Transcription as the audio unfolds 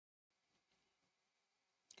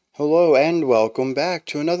Hello and welcome back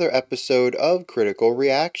to another episode of Critical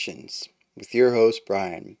Reactions with your host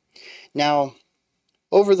Bryan. Now,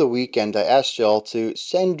 over the weekend I asked y'all to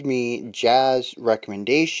send me jazz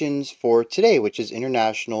recommendations for today, which is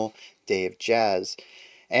International Day of Jazz.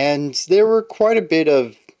 And there were quite a bit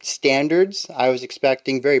of standards. I was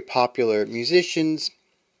expecting very popular musicians.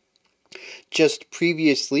 Just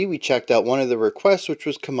previously we checked out one of the requests, which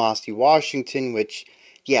was Kamasi Washington, which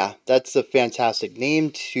that's a fantastic name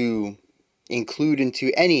to include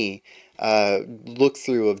into any look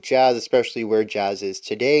through of jazz, especially where jazz is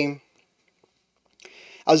today.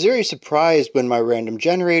 I was very surprised when my random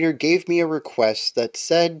generator gave me a request that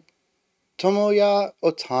said Tomoya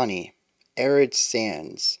Ohtani, Arid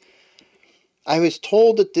Sands. I was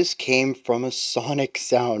told that this came from a Sonic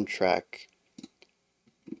soundtrack.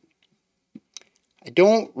 I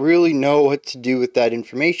don't really know what to do with that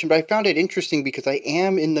information, but I found it interesting because I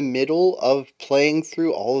am in the middle of playing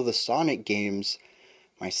through all of the Sonic games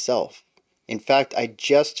myself. In fact, I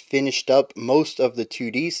just finished up most of the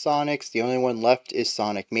 2D Sonics. The only one left is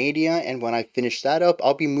Sonic Mania, and when I finish that up,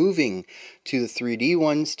 I'll be moving to the 3D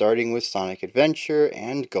one, starting with Sonic Adventure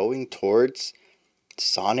and going towards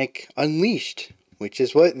Sonic Unleashed, which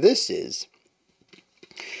is what this is.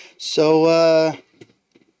 So,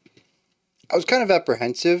 I was kind of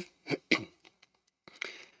apprehensive,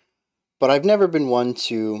 but I've never been one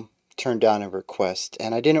to turn down a request,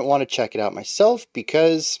 and I didn't want to check it out myself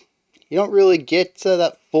because you don't really get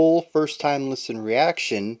that full first-time listen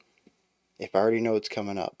reaction if I already know it's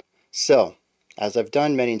coming up. So, as I've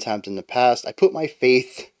done many times in the past, I put my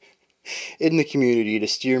faith in the community to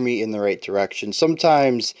steer me in the right direction.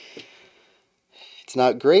 Sometimes it's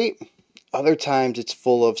not great. Other times it's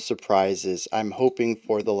full of surprises. I'm hoping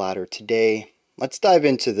for the latter today. Let's dive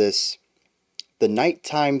into this. The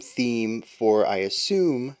nighttime theme for, I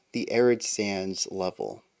assume, the Arid Sands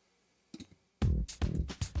level.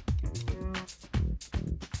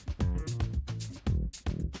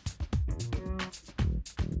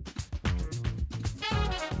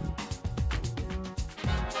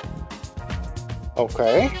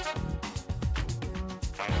 Okay.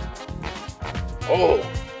 Oh.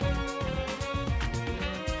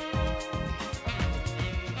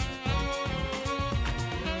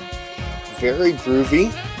 Very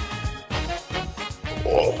groovy.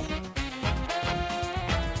 Oh.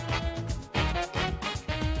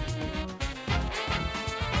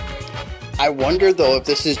 I wonder though if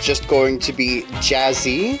this is just going to be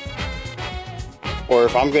jazzy, or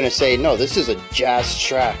if I'm going to say, no, this is a jazz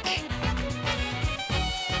track.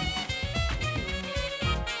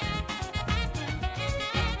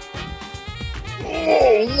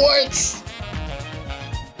 Whoa, what?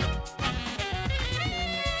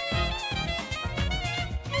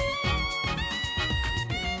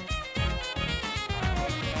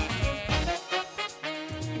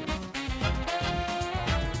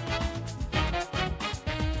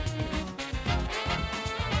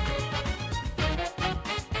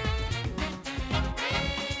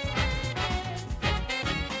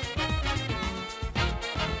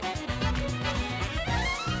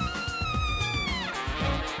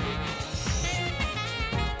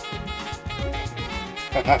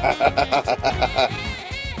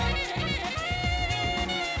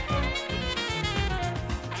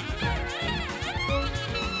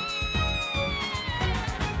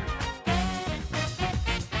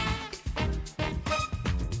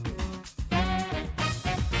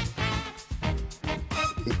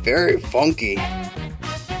 Very funky.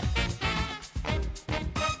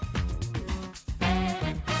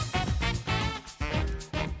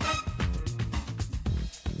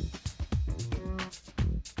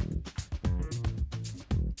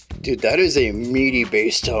 Dude, that is a meaty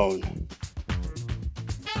bass tone.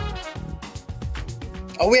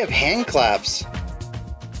 Oh, we have hand claps.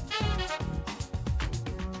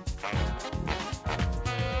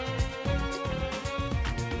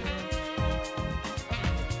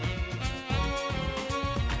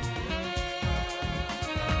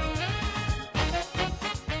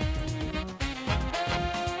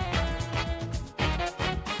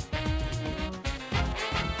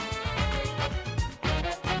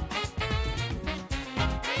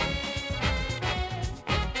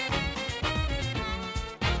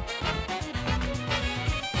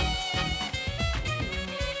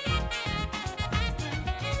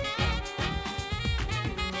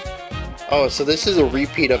 Oh, so this is a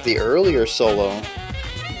repeat of the earlier solo.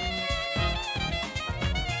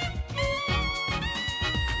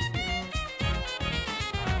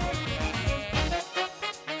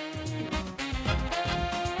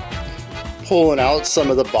 pulling out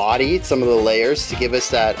some of the body, some of the layers to give us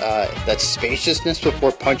that that spaciousness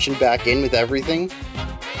before punching back in with everything.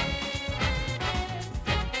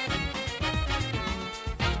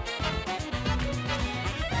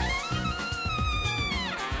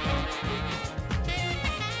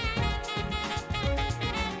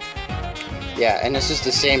 Yeah, and this is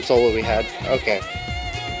the same solo we had. Okay.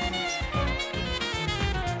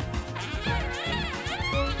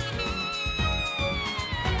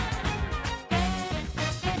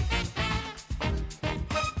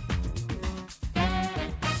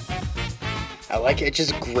 I like it, it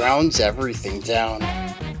just grounds everything down.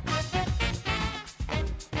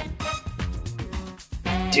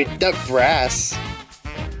 Dude, that brass.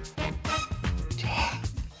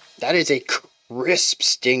 That is a crisp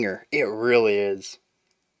stinger. It really is.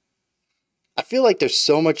 I feel like there's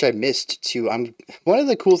so much I missed too. One of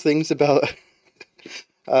the cool things about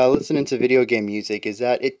listening to video game music is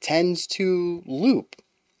that it tends to loop,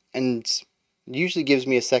 and usually gives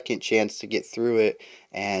me a second chance to get through it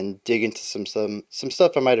and dig into some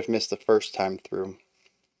stuff I might have missed the first time through.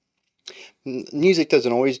 Music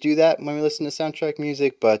doesn't always do that when we listen to soundtrack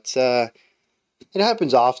music, but it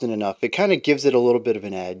happens often enough. It kind of gives it a little bit of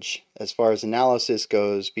an edge as far as analysis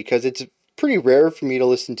goes, because it's pretty rare for me to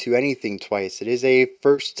listen to anything twice. It is a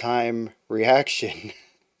first time reaction.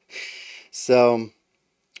 So,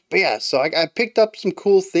 but yeah, so I picked up some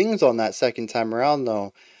cool things on that second time around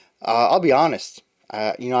though. I'll be honest,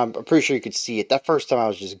 you know, I'm pretty sure you could see it. That first time I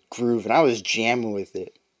was just grooving, I was jamming with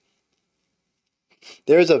it.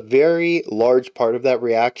 There's a very large part of that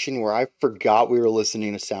reaction where I forgot we were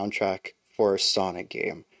listening to soundtrack for a Sonic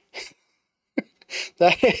game.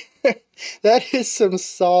 that that is some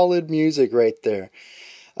solid music right there.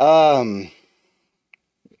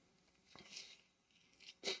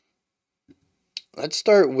 Let's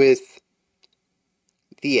start with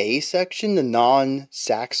the A section, the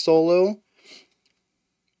non-sax solo.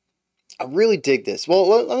 I really dig this. Well,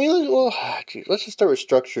 let's just start with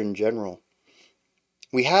structure in general.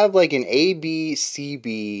 We have like an A, B, C,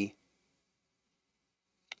 B,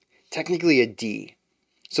 technically a D.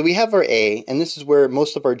 So we have our A, and this is where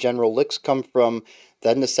most of our general licks come from,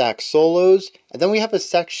 then the sax solos, and then we have a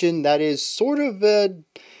section that is sort of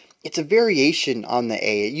it's a variation on the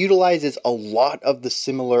A. It utilizes a lot of the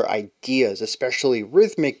similar ideas, especially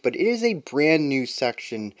rhythmic, but it is a brand new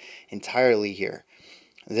section entirely here.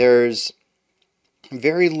 There's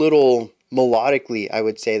very little melodically, I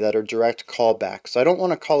would say, that are direct callbacks. So I don't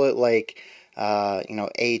want to call it like, you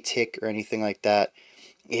know, A tick or anything like that.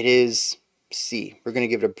 It is C. We're going to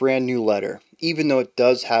give it a brand new letter, even though it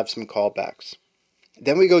does have some callbacks.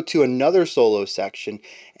 Then we go to another solo section,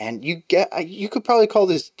 and you could probably call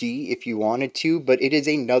this D if you wanted to, but it is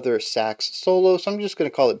another sax solo, so I'm just going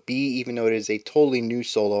to call it B, even though it is a totally new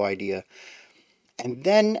solo idea. And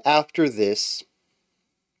then after this,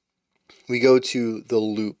 we go to the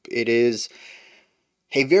loop. It is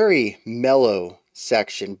a very mellow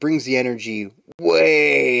section, brings the energy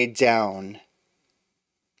way down.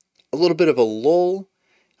 A little bit of a lull,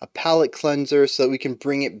 a palate cleanser, so that we can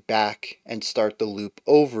bring it back and start the loop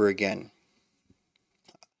over again.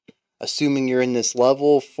 Assuming you're in this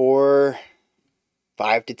level for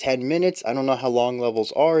 5 to 10 minutes. I don't know how long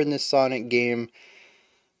levels are in this Sonic game,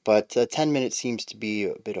 but 10 minutes seems to be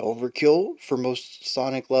a bit overkill for most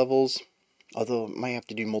Sonic levels. Although it might have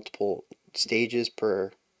to do multiple stages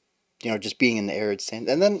per, you know, just being in the Arid Sands.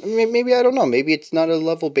 And then maybe, I don't know, maybe it's not a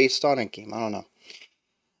level-based Sonic game. I don't know.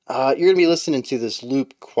 You're going to be listening to this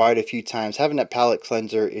loop quite a few times. Having that palate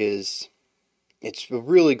cleanser it's a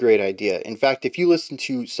really great idea. In fact, if you listen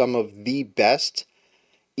to some of the best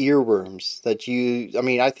earworms that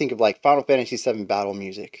I think of like Final Fantasy VII battle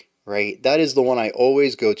music, right? That is the one I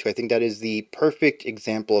always go to. I think that is the perfect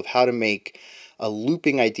example of how to make a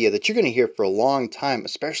looping idea that you're going to hear for a long time,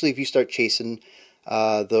 especially if you start chasing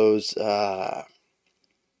the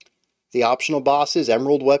optional bosses,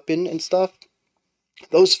 Emerald Weapon and stuff.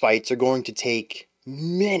 Those fights are going to take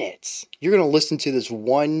minutes. You're going to listen to this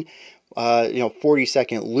one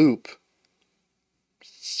 40-second loop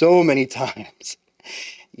so many times.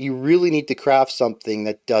 You really need to craft something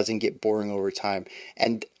that doesn't get boring over time.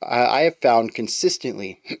 And I have found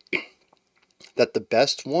consistently that the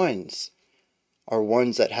best ones are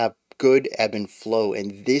ones that have good ebb and flow,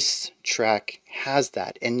 and this track has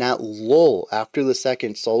that. And that lull after the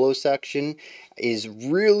second solo section is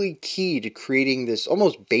really key to creating this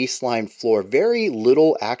almost baseline floor. Very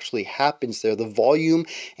little actually happens there. The volume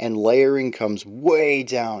and layering comes way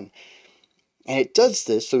down, and it does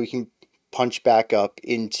this so we can punch back up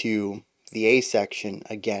into the A section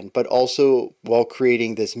again, but also while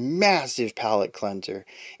creating this massive palette cleanser.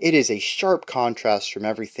 It is a sharp contrast from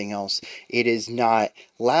everything else. It is not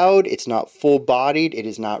loud, it's not full-bodied, it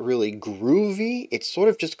is not really groovy. It sort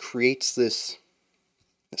of just creates this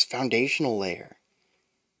foundational layer.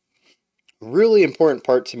 Really important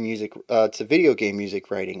part to music, to video game music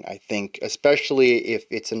writing, I think, especially if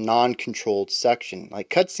it's a non-controlled section. Like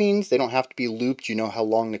cutscenes, they don't have to be looped. You know how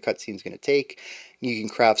long the cutscene's going to take. You can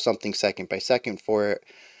craft something second by second for it.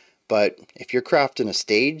 But if you're crafting a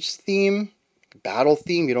stage theme, battle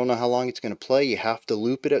theme, you don't know how long it's going to play, you have to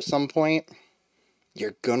loop it at some point,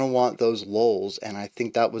 you're going to want those lulls, and I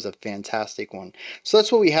think that was a fantastic one. So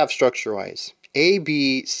that's what we have structure-wise. A,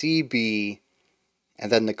 B, C, B,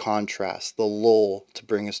 and then the contrast, the lull, to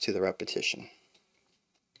bring us to the repetition.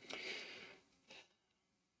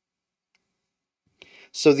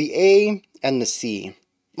 So the A and the C,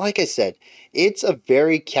 like I said, it's a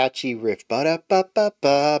very catchy riff. Like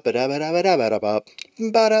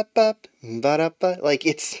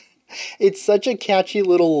it's such a catchy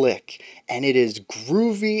little lick, and it is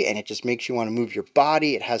groovy, and it just makes you want to move your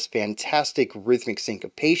body. It has fantastic rhythmic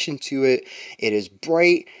syncopation to it. It is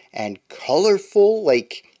bright and colorful.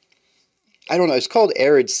 Like, I don't know, it's called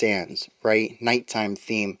Arid Sands, right? Nighttime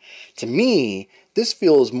theme. To me, this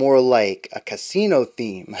feels more like a casino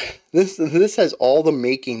theme. This has all the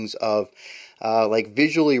makings of like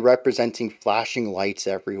visually representing flashing lights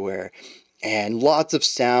everywhere, and lots of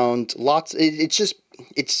sound,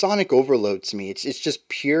 it's sonic overload to me. It's just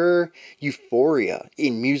pure euphoria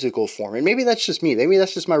in musical form. And maybe that's just me. Maybe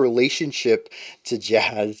that's just my relationship to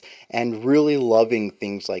jazz and really loving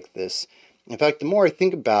things like this. In fact, the more I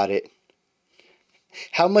think about it,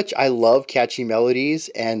 how much I love catchy melodies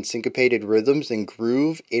and syncopated rhythms and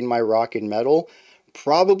groove in my rock and metal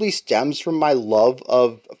probably stems from my love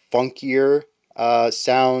of funkier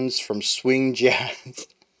sounds from swing jazz.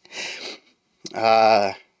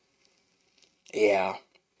 Yeah.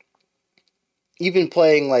 Even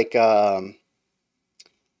playing like Latin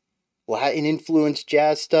influenced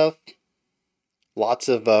jazz stuff. Lots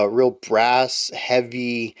of real brass,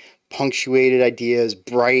 heavy, punctuated ideas,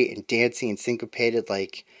 bright and dancing and syncopated.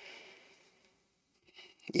 Like,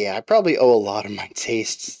 yeah, I probably owe a lot of my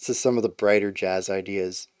tastes to some of the brighter jazz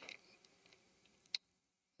ideas.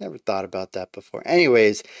 Never thought about that before.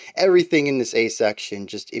 Anyways, everything in this A section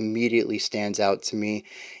just immediately stands out to me.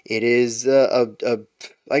 It is,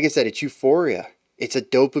 like I said, it's euphoria. It's a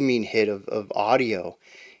dopamine hit of audio.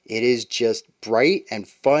 It is just bright and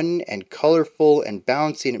fun and colorful and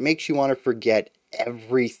bouncy, and it makes you want to forget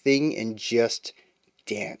everything and just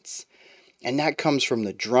dance. And that comes from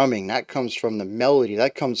the drumming, that comes from the melody,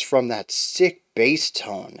 that comes from that sick bass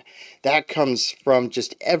tone, that comes from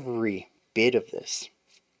just every bit of this.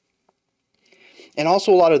 And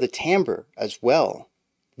also a lot of the timbre as well.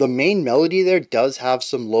 The main melody there does have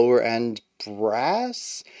some lower end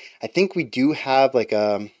brass. I think we do have like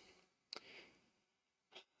a,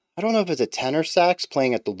 I don't know if it's a tenor sax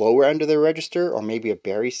playing at the lower end of the register, or maybe a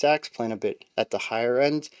bari sax playing a bit at the higher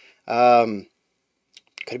end. Could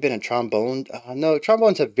have been a trombone. No,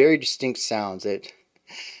 trombones have very distinct sounds. I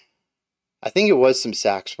think it was some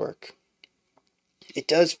sax work. It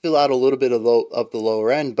does fill out a little bit of the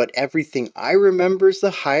lower end, but everything I remember is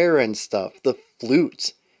the higher end stuff. The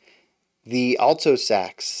flute, the alto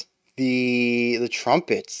sax, the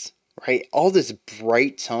trumpets, right? All this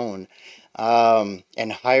bright tone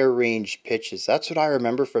and higher range pitches. That's what I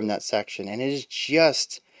remember from that section. And it is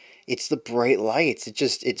just, it's the bright lights.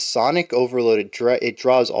 It's sonic overload. It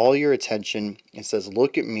draws all your attention. It says,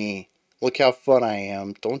 look at me. Look how fun I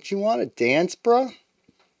am. Don't you want to dance, bruh?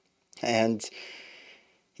 And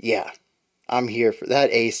yeah, I'm here for that.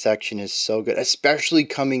 A section is so good, especially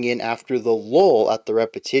coming in after the lull at the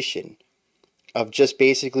repetition of just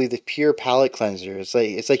basically the pure palate cleanser. It's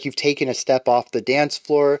like you've taken a step off the dance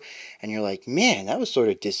floor and you're like, man, that was sort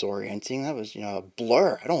of disorienting. That was, a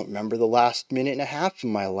blur. I don't remember the last minute and a half of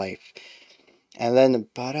my life. And then and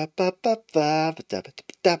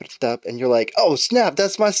you're like, oh snap,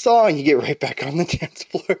 that's my song. You get right back on the dance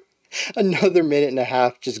floor. Another minute and a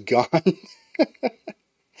half just gone.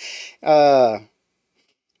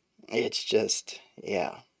 It's just,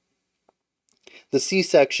 yeah. The C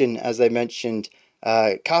section, as I mentioned,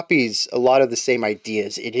 copies a lot of the same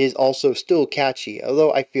ideas. It is also still catchy,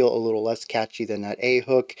 although I feel a little less catchy than that A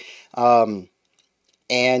hook.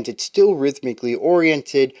 And it's still rhythmically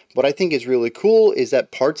oriented. What I think is really cool is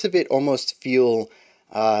that parts of it almost feel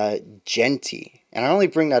djenty. And I only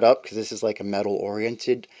bring that up because this is like a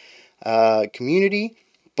metal-oriented community.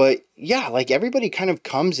 But yeah, like everybody kind of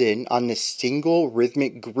comes in on this single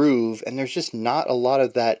rhythmic groove, and there's just not a lot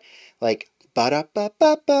of that, like, ba da ba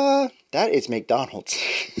ba ba. That is McDonald's.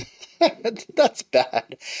 That's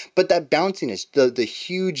bad. But that bounciness, the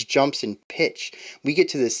huge jumps in pitch. We get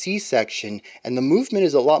to the C section, and the movement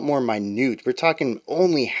is a lot more minute. We're talking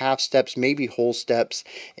only half steps, maybe whole steps.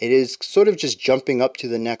 It is sort of just jumping up to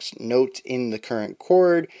the next note in the current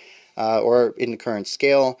chord, or in the current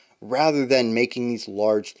scale, rather than making these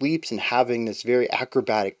large leaps and having this very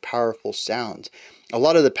acrobatic, powerful sound. A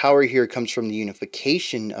lot of the power here comes from the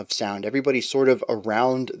unification of sound. Everybody sort of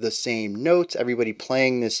around the same notes, everybody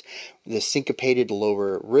playing this syncopated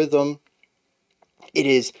lower rhythm. It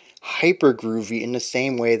is hyper groovy in the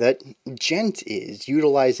same way that gent is,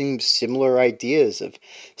 utilizing similar ideas of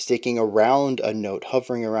sticking around a note,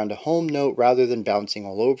 hovering around a home note rather than bouncing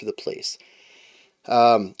all over the place.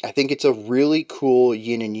 I think it's a really cool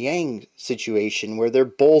yin and yang situation where they're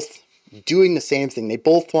both doing the same thing. They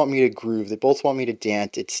both want me to groove. They both want me to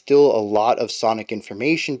dance. It's still a lot of sonic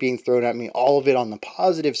information being thrown at me, all of it on the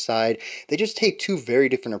positive side. They just take two very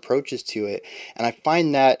different approaches to it. And I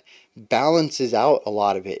find that balances out a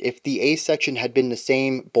lot of it. If the A section had been the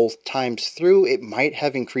same both times through, it might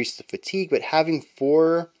have increased the fatigue, but having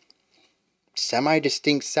four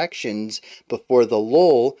semi-distinct sections before the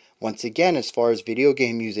lull, once again, as far as video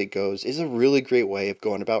game music goes, is a really great way of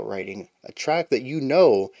going about writing a track that you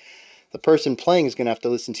know the person playing is going to have to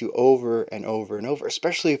listen to over and over and over,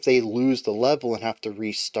 especially if they lose the level and have to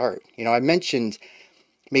restart. You know, I mentioned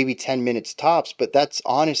maybe 10 minutes tops, but that's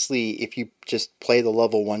honestly if you just play the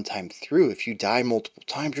level one time through. If you die multiple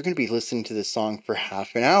times, you're going to be listening to this song for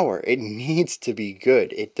half an hour. It needs to be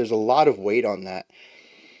good. There's a lot of weight on that.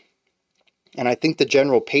 And I think the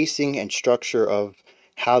general pacing and structure of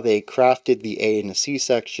how they crafted the A and the C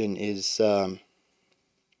section is, yeah,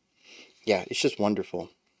 it's just wonderful.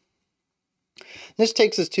 This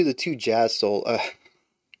takes us to the two to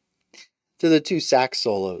the two sax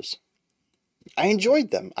solos. I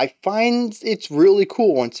enjoyed them. I find it's really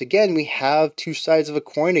cool. Once again, we have two sides of a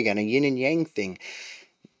coin again, a yin and yang thing.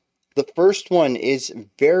 The first one is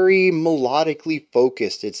very melodically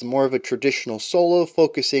focused. It's more of a traditional solo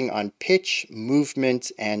focusing on pitch, movement,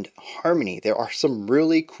 and harmony. There are some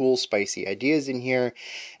really cool, spicy ideas in here.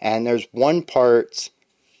 And there's one part,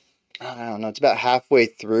 I don't know, it's about halfway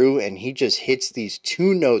through, and he just hits these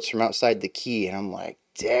two notes from outside the key. And I'm like,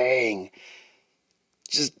 dang.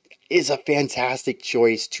 Just is a fantastic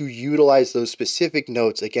choice to utilize those specific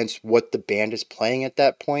notes against what the band is playing at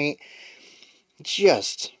that point.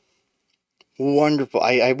 Just wonderful.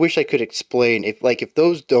 I wish I could explain if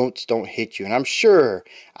those notes don't hit you, and I'm sure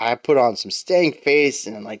I put on some stank face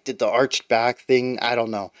and like did the arched back thing. I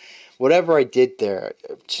don't know. Whatever I did there,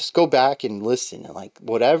 just go back and listen, and like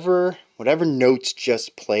whatever notes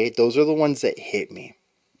just played, those are the ones that hit me.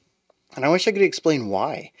 And I wish I could explain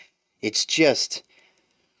why. It's just,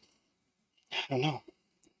 I don't know.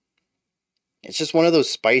 It's just one of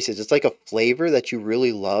those spices. It's like a flavor that you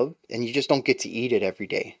really love, and you just don't get to eat it every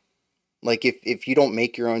day. Like if you don't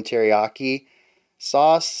make your own teriyaki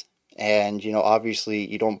sauce, and you know, obviously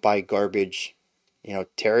you don't buy garbage, you know,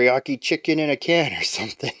 teriyaki chicken in a can or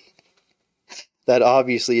something, that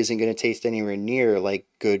obviously isn't going to taste anywhere near like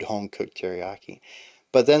good home cooked teriyaki.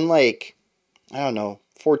 But then, like, I don't know,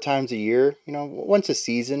 4 times a year, you know, once a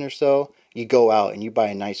season or so, you go out and you buy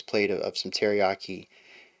a nice plate of some teriyaki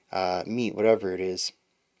meat, whatever it is,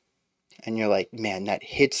 and you're like, man, that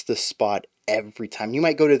hits the spot every time. You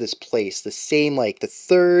might go to this place the same, like the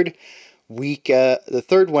third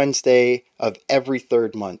Wednesday of every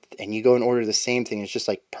third month, and you go and order the same thing. It's just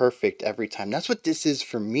like perfect every time. That's what this is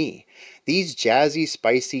for me. These jazzy,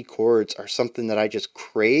 spicy chords are something that I just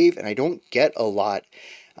crave, and I don't get a lot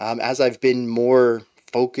as I've been more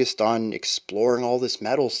focused on exploring all this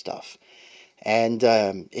metal stuff. And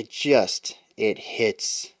it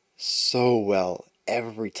hits so well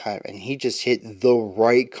every time, and he just hit the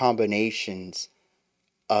right combinations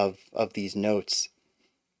of these notes.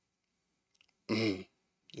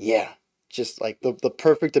 Yeah, just like the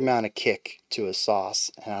perfect amount of kick to a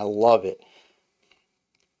sauce, and I love it.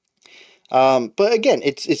 But again,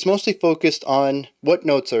 it's mostly focused on what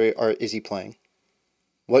notes is he playing,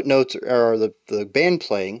 what notes are the band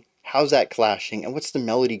playing, how's that clashing, and what's the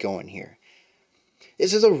melody going here.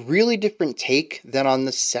 This is a really different take than on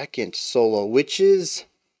the second solo, which is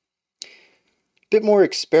a bit more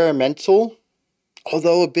experimental,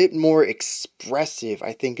 although a bit more expressive,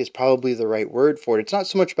 I think is probably the right word for it. It's not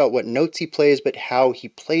so much about what notes he plays, but how he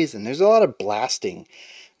plays them. There's a lot of blasting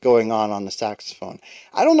going on the saxophone.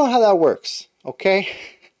 I don't know how that works, okay?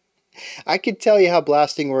 I could tell you how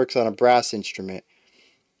blasting works on a brass instrument,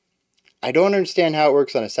 I don't understand how it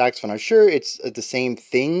works on a saxophone. I'm sure it's the same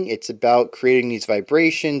thing. It's about creating these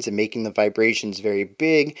vibrations and making the vibrations very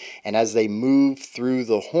big. And as they move through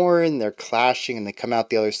the horn, they're clashing and they come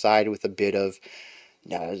out the other side with a bit of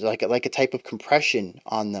like a type of compression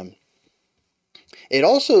on them. It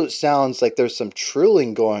also sounds like there's some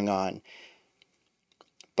trilling going on.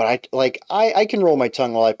 But I can roll my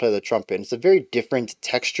tongue while I play the trumpet. It's a very different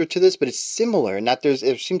texture to this, but it's similar in that there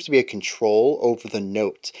seems to be a control over the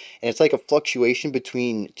note. And it's like a fluctuation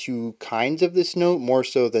between two kinds of this note, more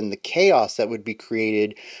so than the chaos that would be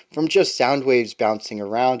created from just sound waves bouncing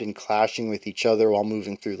around and clashing with each other while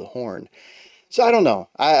moving through the horn. So I don't know.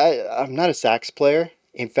 I'm not a sax player.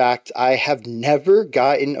 In fact, I have never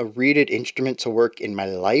gotten a reeded instrument to work in my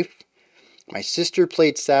life. My sister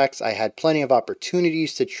played sax. I had plenty of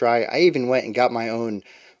opportunities to try. I even went and got my own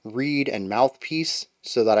reed and mouthpiece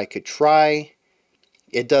so that I could try.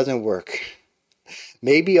 It doesn't work.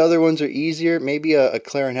 Maybe other ones are easier. Maybe a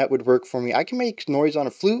clarinet would work for me. I can make noise on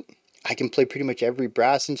a flute. I can play pretty much every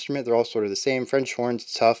brass instrument. They're all sort of the same. French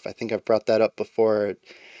horn's tough. I think I've brought that up before.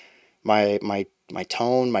 My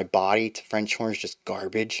tone, my body to French horn is just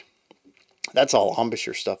garbage. That's all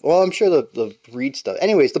embouchure stuff. Well, I'm sure the reed stuff.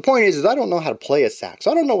 Anyways, the point is I don't know how to play a sax.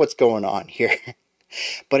 So I don't know what's going on here.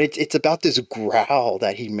 But it's about this growl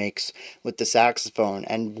that he makes with the saxophone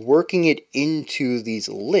and working it into these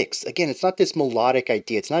licks. Again, it's not this melodic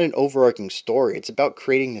idea. It's not an overarching story. It's about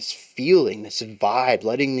creating this feeling, this vibe,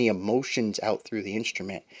 letting the emotions out through the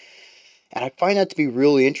instrument. And I find that to be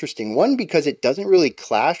really interesting. One, because it doesn't really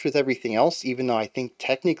clash with everything else, even though I think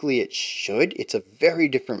technically it should. It's a very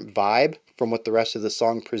different vibe from what the rest of the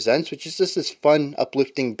song presents, which is just this fun,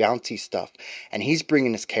 uplifting, bouncy stuff. And he's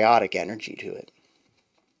bringing this chaotic energy to it.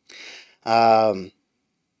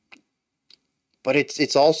 But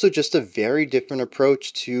it's also just a very different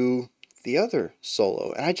approach to the other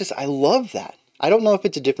solo. And I love that. I don't know if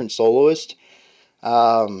it's a different soloist.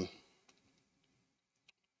 I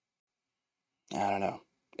don't know.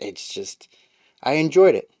 It's just, I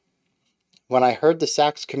enjoyed it. When I heard the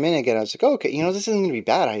sax come in again, I was like, oh, okay, this isn't going to be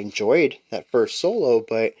bad. I enjoyed that first solo,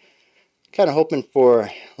 but kind of hoping for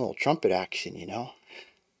a little trumpet action,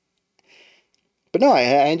 But no, I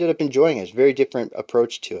ended up enjoying it. It's a very different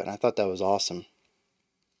approach to it, and I thought that was awesome.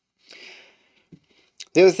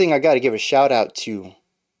 The other thing I got to give a shout out to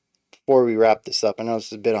before we wrap this up, I know this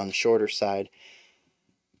is a bit on the shorter side.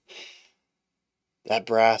 That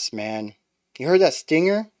brass, man. You heard that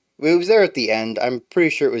stinger? It was there at the end. I'm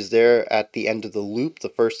pretty sure it was there at the end of the loop the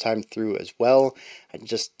first time through as well.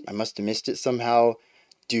 I must have missed it somehow.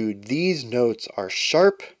 Dude, these notes are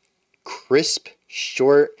sharp, crisp,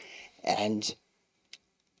 short, and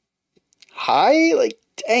high. Like,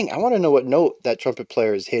 dang, I want to know what note that trumpet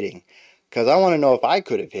player is hitting, because I want to know if I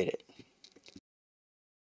could have hit it.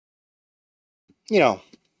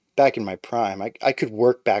 Back in my prime, I could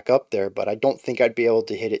work back up there, but I don't think I'd be able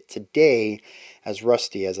to hit it today, as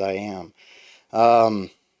rusty as I am.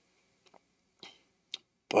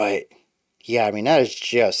 But yeah, I mean, that is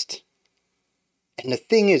just, and the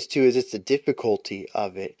thing is too, is it's the difficulty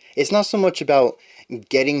of it. It's not so much about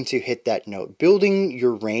getting to hit that note. Building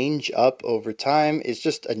your range up over time is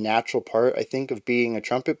just a natural part, I think, of being a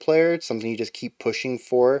trumpet player. It's something you just keep pushing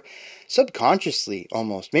for, subconsciously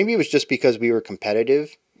almost. Maybe it was just because we were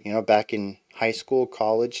competitive, back in high school,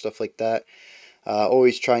 college, stuff like that.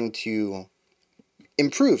 Always trying to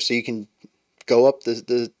improve so you can go up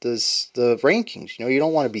the rankings. You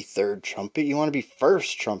don't want to be third trumpet. You want to be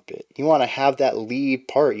first trumpet. You want to have that lead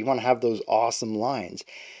part. You want to have those awesome lines.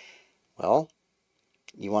 Well,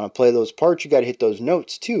 you want to play those parts, you got to hit those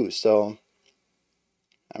notes too. So,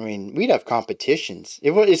 I mean, we'd have competitions.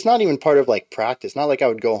 It's not even part of like practice. Not like I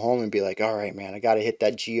would go home and be like, all right, man, I got to hit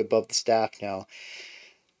that G above the staff now.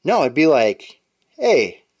 No, it'd be like,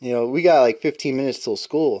 hey, we got like 15 minutes till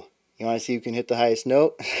school. You want to see who can hit the highest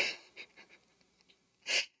note?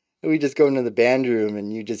 We just go into the band room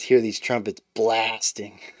and you just hear these trumpets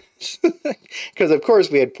blasting. Because, of course,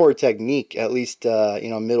 we had poor technique, at least,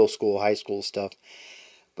 middle school, high school stuff.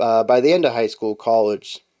 By the end of high school,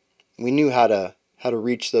 college, we knew how to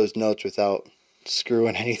reach those notes without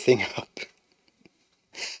screwing anything up.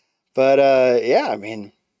 But, yeah, I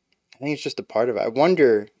mean, I think it's just a part of it. I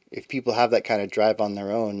wonder if people have that kind of drive on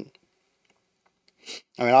their own.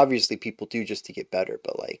 I mean, obviously people do just to get better,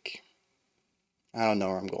 but like, I don't know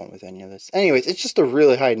where I'm going with any of this. Anyways, it's just a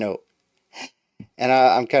really high note. And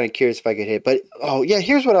I'm kind of curious if I could hit. But, oh, yeah,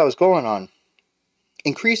 here's what I was going on.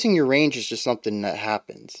 Increasing your range is just something that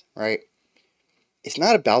happens, right? It's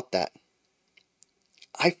not about that.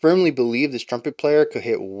 I firmly believe this trumpet player could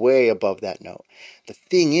hit way above that note. The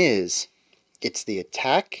thing is, it's the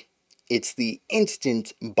attack, It's the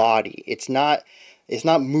instant body. It's not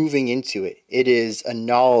moving into it. It is a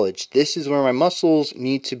knowledge. This is where my muscles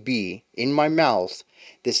need to be in my mouth.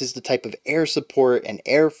 This is the type of air support and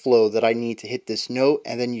airflow that I need to hit this note,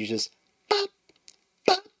 and then you just pop,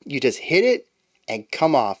 pop, you just hit it and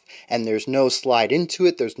come off, and there's no slide into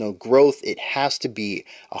it, there's no growth. It has to be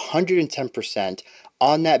 110%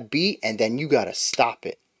 on that beat, and then you gotta stop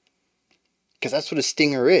it, because that's what a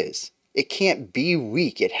stinger is. It can't be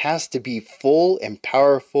weak. It has to be full and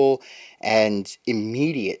powerful and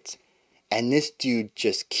immediate. And this dude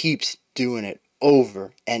just keeps doing it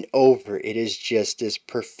over and over. It is just this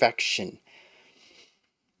perfection.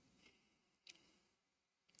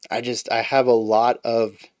 I have a lot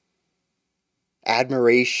of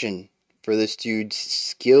admiration for this dude's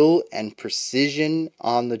skill and precision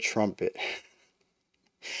on the trumpet.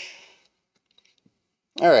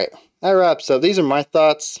 Alright, that wraps up. These are my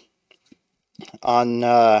thoughts on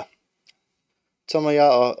Tomoya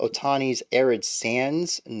Ohtani's Arid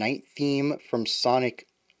Sands night theme from Sonic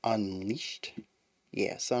Unleashed.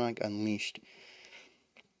 Yeah, Sonic Unleashed.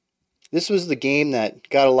 This was the game that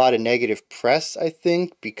got a lot of negative press, I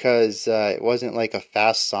think, because it wasn't like a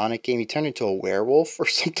fast Sonic game. He turned into a werewolf or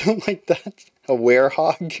something like that. A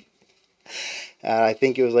werehog. I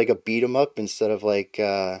think it was like a beat 'em up instead of like,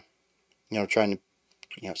 trying to,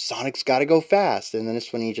 Sonic's got to go fast. And then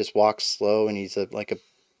this one he just walks slow and he's like a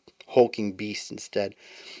hulking beast instead.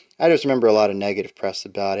 I just remember a lot of negative press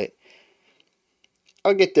about it.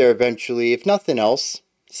 I'll get there eventually. If nothing else,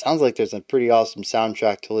 it sounds like there's a pretty awesome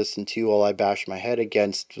soundtrack to listen to while I bash my head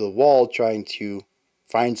against the wall trying to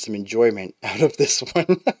find some enjoyment out of this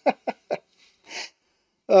one.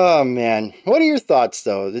 Oh man, what are your thoughts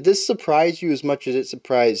though? Did this surprise you as much as it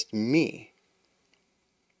surprised me?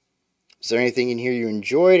 Is there anything in here you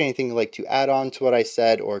enjoyed? Anything you'd like to add on to what I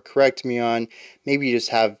said or correct me on? Maybe you just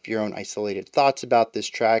have your own isolated thoughts about this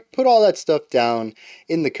track. Put all that stuff down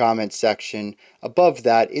in the comments section. Above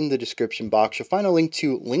that, in the description box, you'll find a link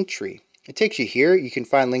to Linktree. It takes you here. You can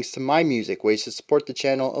find links to my music, ways to support the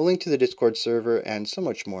channel, a link to the Discord server, and so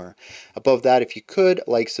much more. Above that, if you could,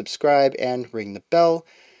 like, subscribe, and ring the bell.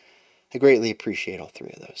 I greatly appreciate all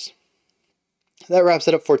three of those. That wraps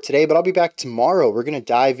it up for today, but I'll be back tomorrow. We're going to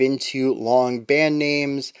dive into long band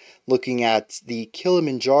names, looking at the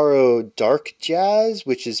Kilimanjaro Dark Jazz,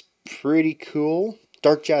 which is pretty cool.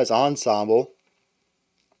 Dark Jazz Ensemble.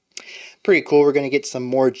 Pretty cool. We're going to get some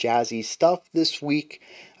more jazzy stuff this week.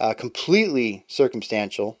 Completely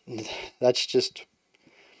circumstantial. That's just,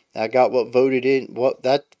 that got what voted in.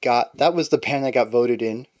 That was the band that got voted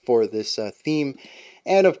in for this theme.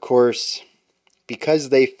 And of course, because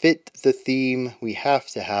they fit the theme, we have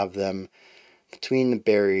to have them. Between the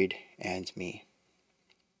Buried and Me.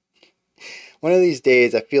 One of these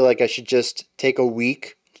days, I feel like I should just take a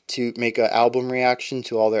week to make an album reaction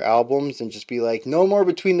to all their albums and just be like, no more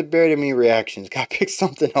Between the Buried and Me reactions. Gotta pick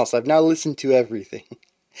something else. I've now listened to everything.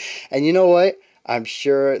 And you know what? I'm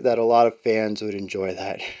sure that a lot of fans would enjoy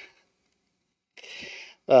that.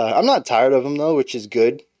 I'm not tired of them though, which is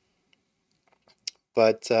good.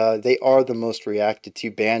 But they are the most reacted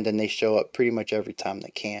to band, and they show up pretty much every time they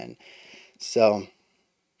can. So,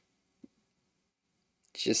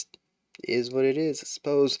 it just is what it is, I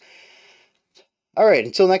suppose. Alright,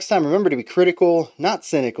 until next time, remember to be critical, not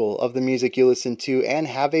cynical, of the music you listen to, and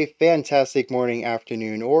have a fantastic morning,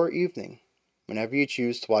 afternoon, or evening, whenever you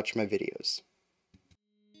choose to watch my videos.